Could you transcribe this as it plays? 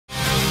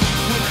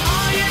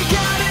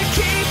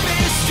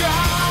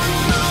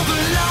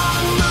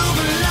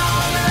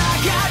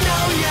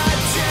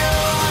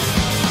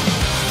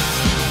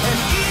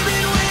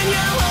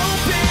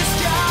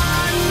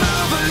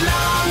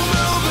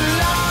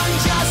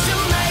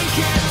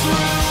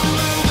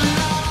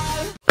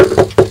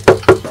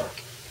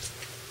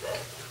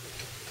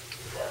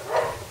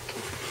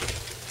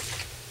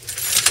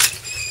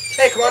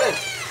Hey, come on in.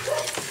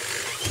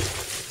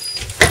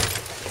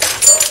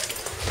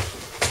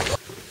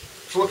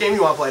 So what game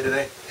you want to play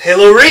today?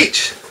 Halo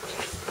Reach!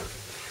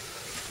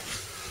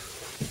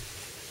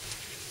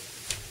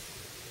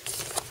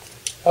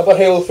 How about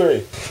Halo 3?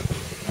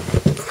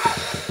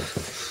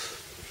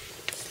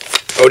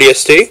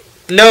 ODST?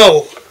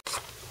 No!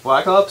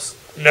 Black Ops?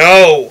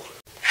 No!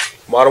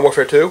 Modern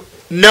Warfare 2?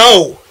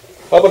 No!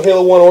 How about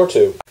Halo 1 or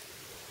 2?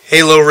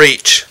 Halo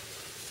Reach?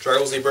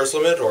 Dragon Ball Z Burst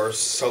Limit or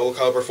Soul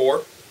Calibur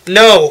 4?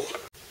 No!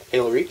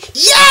 Halo Reach?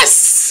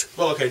 Yes!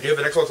 Well, okay, do you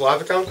have an Xbox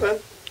Live account then?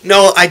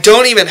 No, I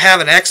don't even have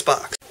an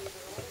Xbox.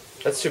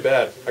 That's too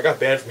bad. I got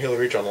banned from Halo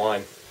Reach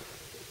online.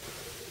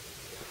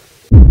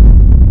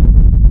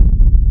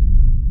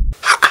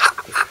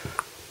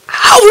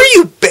 How were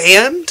you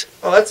banned?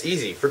 Oh, that's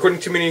easy. For quitting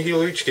too many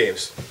Halo Reach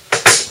games.